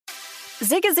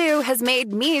Zigazoo has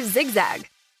made me zigzag.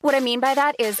 What I mean by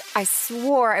that is I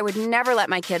swore I would never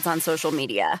let my kids on social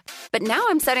media, but now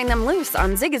I'm setting them loose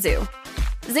on Zigazoo.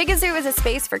 Zigazoo is a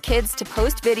space for kids to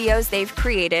post videos they've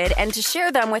created and to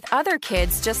share them with other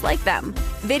kids just like them.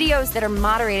 Videos that are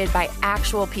moderated by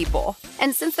actual people.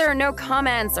 And since there are no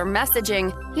comments or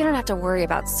messaging, you don't have to worry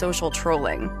about social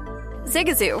trolling.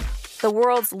 Zigazoo, the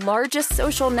world's largest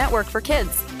social network for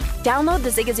kids. Download the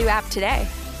Zigazoo app today.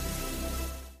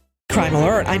 Crime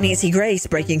Alert, I'm Nancy Grace.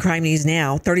 Breaking crime news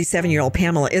now. 37-year-old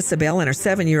Pamela Isabel and her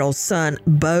 7-year-old son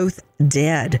both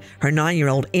dead. Her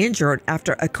 9-year-old injured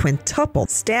after a quintuple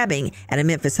stabbing at a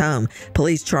Memphis home.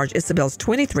 Police charge Isabel's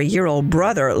 23-year-old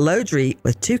brother, Lodri,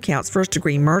 with 2 counts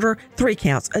first-degree murder, 3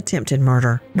 counts attempted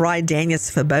murder. Bride Daniel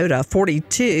Svoboda,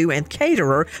 42, and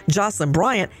caterer Jocelyn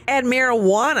Bryant add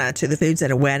marijuana to the foods at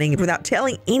a wedding without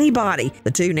telling anybody.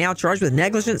 The two now charged with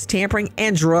negligence, tampering,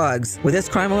 and drugs. With this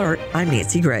Crime Alert, I'm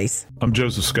Nancy Grace. I'm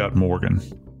Joseph Scott Morgan.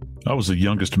 I was the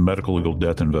youngest medical legal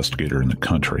death investigator in the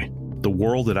country. The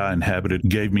world that I inhabited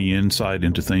gave me insight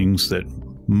into things that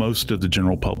most of the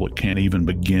general public can't even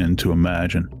begin to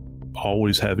imagine.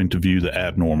 Always having to view the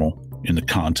abnormal in the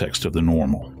context of the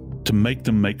normal, to make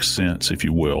them make sense, if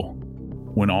you will.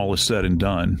 When all is said and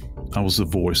done, I was the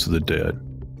voice of the dead.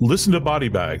 Listen to Body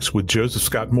Bags with Joseph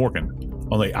Scott Morgan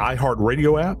on the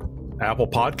iHeartRadio app, Apple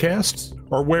Podcasts,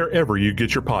 or wherever you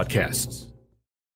get your podcasts.